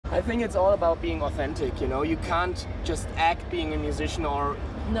I think it's all about being authentic, you know? You can't just act being a musician, or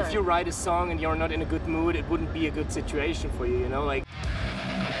if you write a song and you're not in a good mood, it wouldn't be a good situation for you, you know? Like.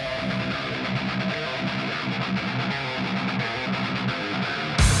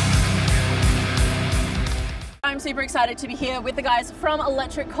 I'm super excited to be here with the guys from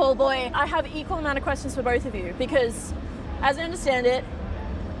Electric Callboy. I have equal amount of questions for both of you because, as I understand it,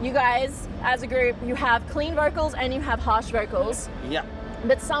 you guys, as a group, you have clean vocals and you have harsh vocals. Yeah.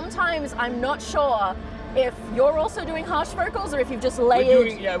 But sometimes I'm not sure if you're also doing harsh vocals or if you've just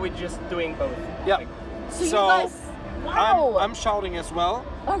layered. We're just doing both. Yeah. Like, so you guys, wow. I'm shouting as well,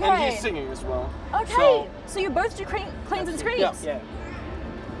 okay. and he's singing as well. Okay, so you both do cleans and screams? Yeah.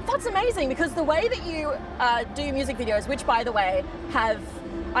 That's amazing, because the way that you do music videos, which by the way,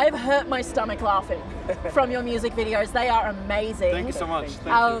 I've hurt my stomach laughing from your music videos. They are amazing. Thank you so much.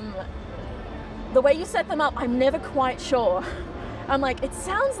 Thank you. The way you set them up, I'm never quite sure. I'm like, it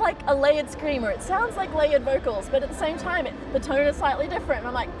sounds like a layered scream, or it sounds like layered vocals, but at the same time, the tone is slightly different. And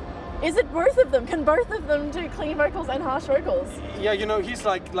I'm like, is it both of them? Can both of them do clean vocals and harsh vocals? Yeah, you know, he's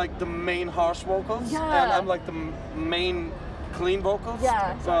like the main harsh vocals, yeah. and I'm like the main clean vocals.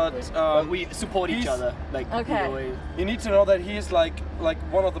 Yeah. But we support each other. Like, okay. You need to know that he's like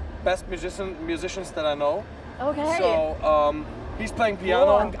one of the best musicians that I know. Okay. So he's playing piano.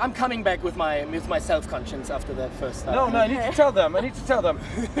 Well, I'm coming back with my self-conscience after the first time. No, I need to tell them.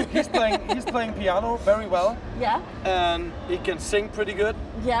 He's playing piano very well. Yeah. And he can sing pretty good.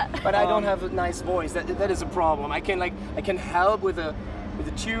 Yeah. But I don't have a nice voice. That is a problem. I can help with the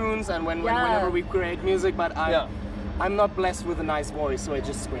tunes and whenever we create music, but I'm not blessed with a nice voice, so I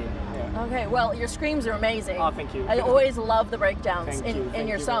just scream. Yeah. Okay, well, your screams are amazing. Oh, thank you. I always love the breakdowns Thank in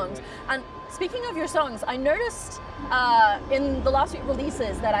your you songs. And speaking of your songs, I noticed in the last few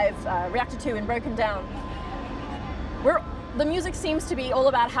releases that I've reacted to and broken down, the music seems to be all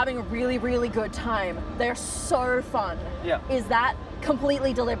about having a really, really good time. They're so fun. Yeah. Is that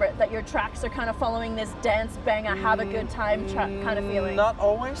completely deliberate, that your tracks are kind of following this dance banger, have a good time kind of feeling? Not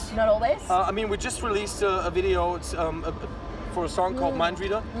always. Not always? I mean, we just released a video for a song called Mind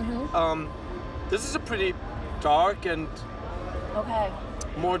Reader. This is a pretty dark and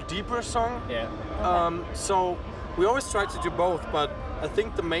more deeper song. Yeah. So we always try to do both, but I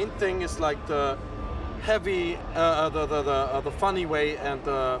think the main thing is like the heavy, the funny way, and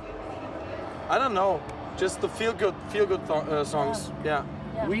I don't know, just the feel good songs. Yeah.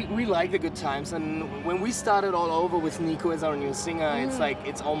 We like the good times, and when we started all over with Nico as our new singer,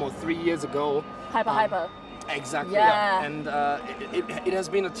 it's almost 3 years ago. Hyper. Exactly. Yeah. And it has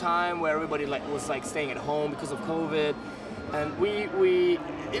been a time where everybody was staying at home because of COVID, and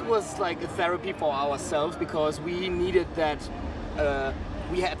it was like a therapy for ourselves, because we needed that.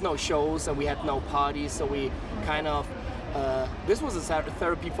 We had no shows and we had no parties, so we kind of this was a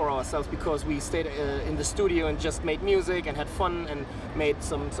therapy for ourselves, because we stayed in the studio and just made music and had fun and made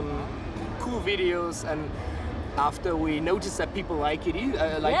some cool videos. And after we noticed that people like it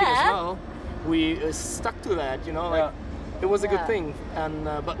as well, we stuck to that. You know, like it was a good thing. And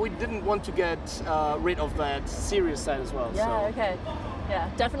but we didn't want to get rid of that serious side as well. Yeah. So. Okay. Yeah.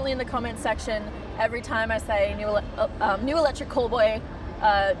 Definitely in the comment section, every time I say new Electric Callboy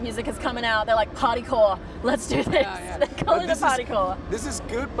music is coming out, they're like, partycore, let's do this. Yeah. They call it a partycore. This is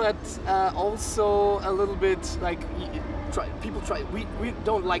good, but also a little bit like we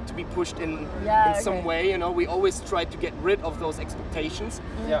don't like to be pushed in some way, you know. We always try to get rid of those expectations,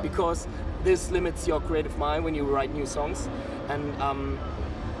 because this limits your creative mind when you write new songs. And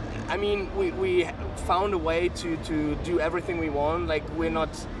I mean, we found a way to do everything we want. Like, we're not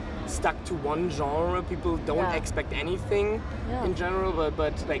stuck to one genre. People don't expect anything in general,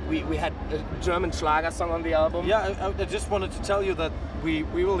 but like we had a German Schlager song on the album. Yeah, I just wanted to tell you that we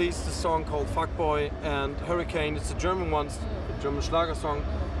released a song called Fuckboy and Hurricane. It's a German one, a German Schlager song.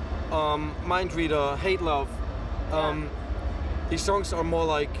 Mind Reader, Hate Love. These songs are more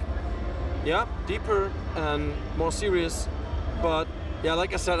like, deeper and more serious. But yeah,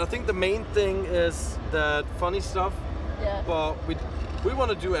 like I said, I think the main thing is that funny stuff. Yeah. But we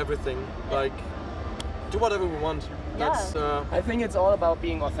want to do everything, like do whatever we want. That's, I think it's all about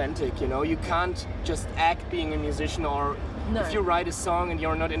being authentic, you know. You can't just act being a musician, or if you write a song and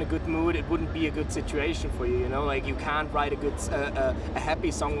you're not in a good mood, it wouldn't be a good situation for you, you know. Like, you can't write a happy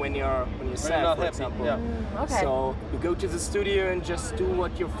song when you're sad, for example. So you go to the studio and just do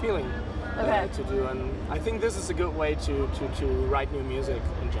what you're feeling to do, and I think this is a good way to write new music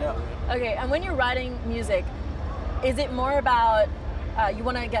in general. Okay, and when you're writing music, is it more about you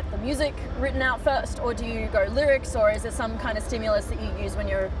want to get the music written out first, or do you go lyrics, or is there some kind of stimulus that you use when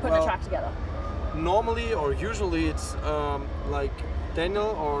you're putting a track together? Normally, or usually, it's like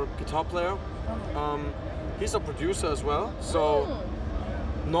Daniel, our guitar player, he's a producer as well. So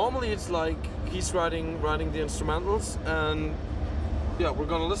normally it's like he's writing the instrumentals, and yeah, we're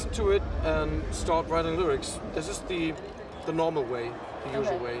gonna listen to it and start writing lyrics. This is the normal way, the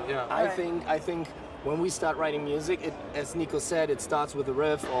usual way. Yeah. I think when we start writing music, it, as Nico said, it starts with a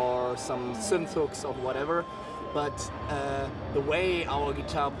riff or some synth hooks or whatever. But the way our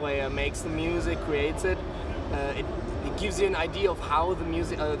guitar player makes the music, creates it, it gives you an idea of how the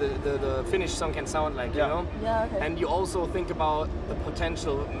music, the finished song can sound like, you know? Yeah, okay. And you also think about the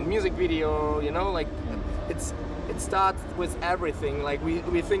potential music video, you know, like it starts with everything. Like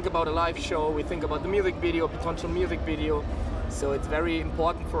we think about a live show, we think about the music video, potential music video. So it's very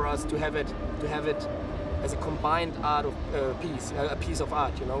important for us to have it as a combined art of piece, a piece of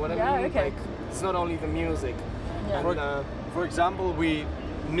art. You know what I mean? Okay. Like it's not only the music. Yeah. And, for example, we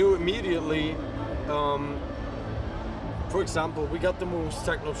knew immediately. For example, we got the moves,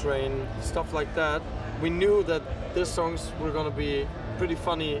 Techno Train, stuff like that. We knew that these songs were gonna be pretty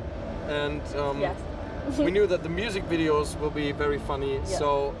funny, and we knew that the music videos will be very funny. Yeah.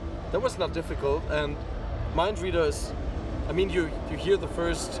 So that was not difficult. And Mindreader is, I mean, you hear the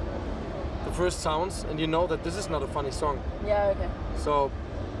first sounds, and you know that this is not a funny song. Yeah, okay. So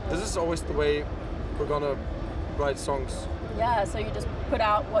this is always the way we're gonna write songs. Yeah, so you just put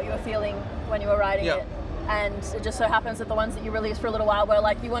out what you were feeling when you were writing it, and it just so happens that the ones that you released for a little while were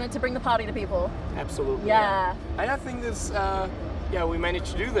like you wanted to bring the party to people. absolutely. Yeah. And I think this. We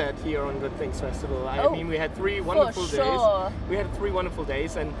managed to do that here on Good Things Festival. I mean, we had 3 wonderful days. We had 3 wonderful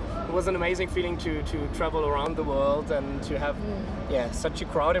days, and it was an amazing feeling to travel around the world and to have such a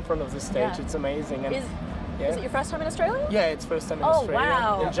crowd in front of the stage. Yeah. It's amazing. And is it your first time in Australia? yeah, it's first time in Australia.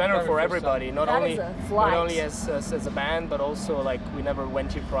 Wow. In general, for Very first everybody, time. not That only is a flight. not only as a band, but also like we never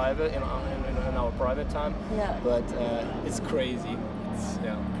went to private in our private time. Yeah. But it's crazy. It's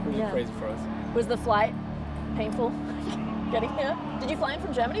really crazy for us. Was the flight painful getting here? Did you fly in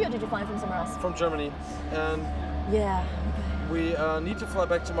from Germany or did you fly in from somewhere else? From Germany, and Yeah. we need to fly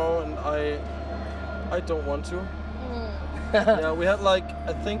back tomorrow, and I don't want to. Yeah, we had like,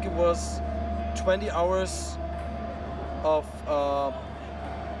 I think it was 20 hours of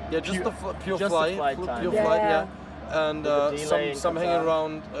just the pure just the flight, flight time. pure Yeah. flight, and With the delay in some Qatar. hanging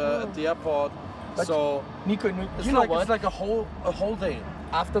around at the airport. But So Nico, it's you know like what? it's like a whole day.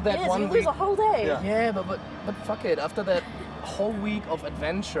 After that Yes, one you week, lose a whole day. Yeah. yeah, but fuck it. After that whole week of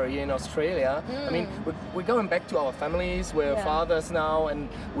adventure here in Australia, I mean, we're going back to our families. We're Yeah. fathers now, and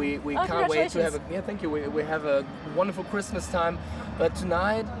we can't wait to have congratulations. thank you. We have a wonderful Christmas time. But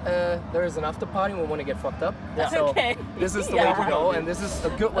tonight there is an after party. We want to get fucked up. Yeah. So Okay. this is the way to Yeah. go, and this is a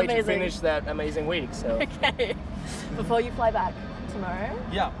good way to Amazing. finish that amazing week. So Okay. Before you fly back tomorrow?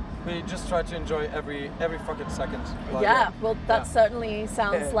 Yeah, we just try to enjoy every fucking second. Like, Yeah, well, that certainly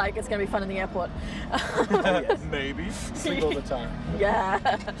sounds Yeah. like it's going to be fun in the airport. maybe. sleep all the time. Yeah.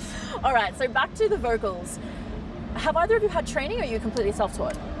 All right, so back to the vocals. Have either of you had training or are you completely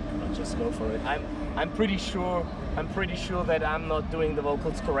self-taught? Just go for it. I'm pretty sure that I'm not doing the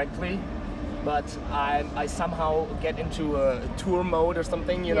vocals correctly, but I somehow get into a tour mode or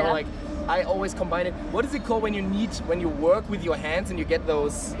something. You know, Yeah. like I always combine it. What is it called when you work with your hands and you get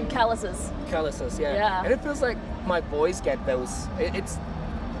those Calluses. calluses? Yeah. Yeah. And it feels like my voice get those. It's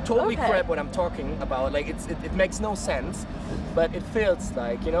totally Okay. crap what I'm talking about. Like it makes no sense, but it feels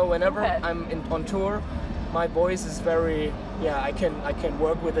like, you know, whenever Okay. I'm on tour, my voice is very, I can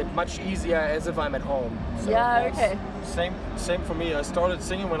work with it much easier as if I'm at home. So, Yeah, yes. okay. Same for me. I started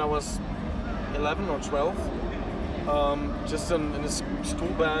singing when I was 11 or 12, just in a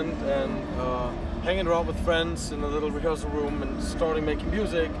school band, and hanging around with friends in a little rehearsal room and starting making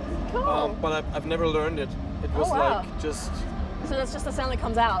music. Cool. But I've never learned it. It was Oh, wow. like just, So that's just the sound that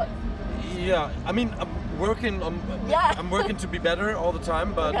comes out. yeah. I mean, I'm working to be better all the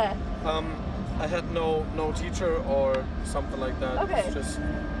time, but Okay. I had no teacher or something like that. Okay. It's just,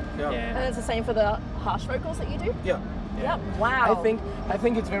 Yeah. And it's the same for the harsh vocals that you do? yeah. Yeah. Wow. I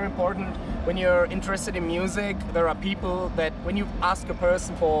think it's very important when you're interested in music. There are people that when you ask a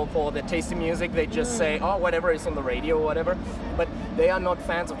person for their taste in music, they just say, oh, whatever is on the radio or whatever, but they are not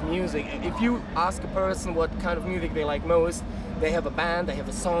fans of music. If you ask a person what kind of music they like most, they have a band, they have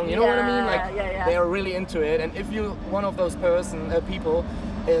a song, you know what I mean? Like Yeah. they are really into it. And if you one of those people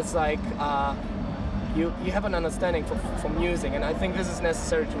is like you have an understanding for music, and I think this is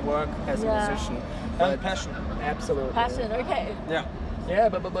necessary to work as a musician. And passion. Absolutely. Passion, okay. Yeah. Yeah,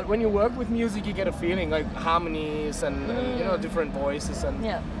 but when you work with music, you get a feeling like harmonies and you know, different voices and.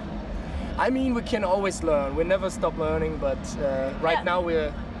 Yeah. I mean, we can always learn. We never stop learning, but right now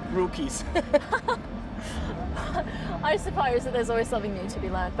we're rookies. I suppose that there's always something new to be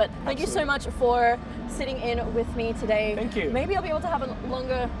learned. But thank you so much for sitting in with me today. Thank you. Maybe I'll be able to have a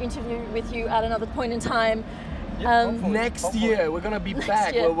longer interview with you at another point in time. Next year we're gonna be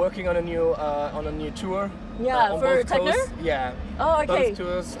back. year. We're working on a new tour. Yeah, on for both techno? coasts. Yeah. Oh, okay. Both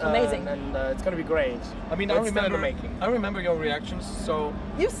tours. Amazing. And it's gonna be great. I mean, But I it's still in the remember. making. I remember your reactions. So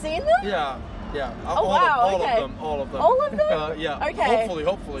You've seen them? yeah. Oh, wow, all okay. of them. All of them. All of them? Yeah. Okay.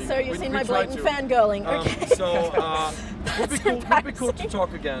 Hopefully. So you've seen my try blatant to. fangirling. Okay. So would be cool. Would be cool to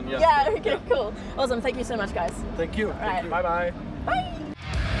talk again. Yeah. Yeah, okay, cool. Awesome. Thank you so much, guys. Thank you. All right. Bye bye. Bye.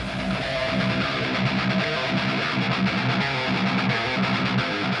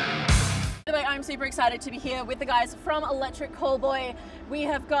 By the way, I'm super excited to be here with the guys from Electric Callboy. We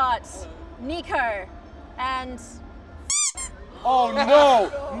have got Nico and Oh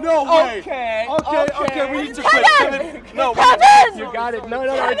no! No way! Okay. We need to Kevin! quit. Kevin! No, Kevin! You got it. No,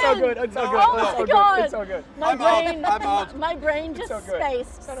 it's all good. It's all good. Oh it's my all God. good. It's all good. My I'm out. brain, I'm out. my brain just all good.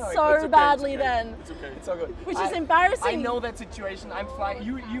 spaced No, it's so okay, badly it's okay. then, It's okay. It's all good. which is embarrassing. I know that situation. I'm flying.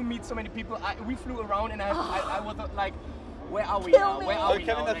 You meet so many people. We flew around and I was like, where are we Kill now? me. Where are we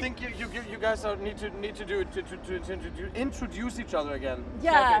Kevin, now? I think you guys need to do to introduce each other again.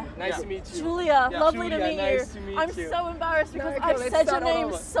 Yeah. Kevin, nice Yeah. to meet you. Julia, Yeah. lovely Julia, to meet nice you. to meet I'm you. so embarrassed because No, I've let's said your start all name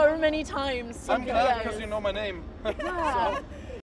over. so many times. I'm glad Yeah. because you know my name. Yeah.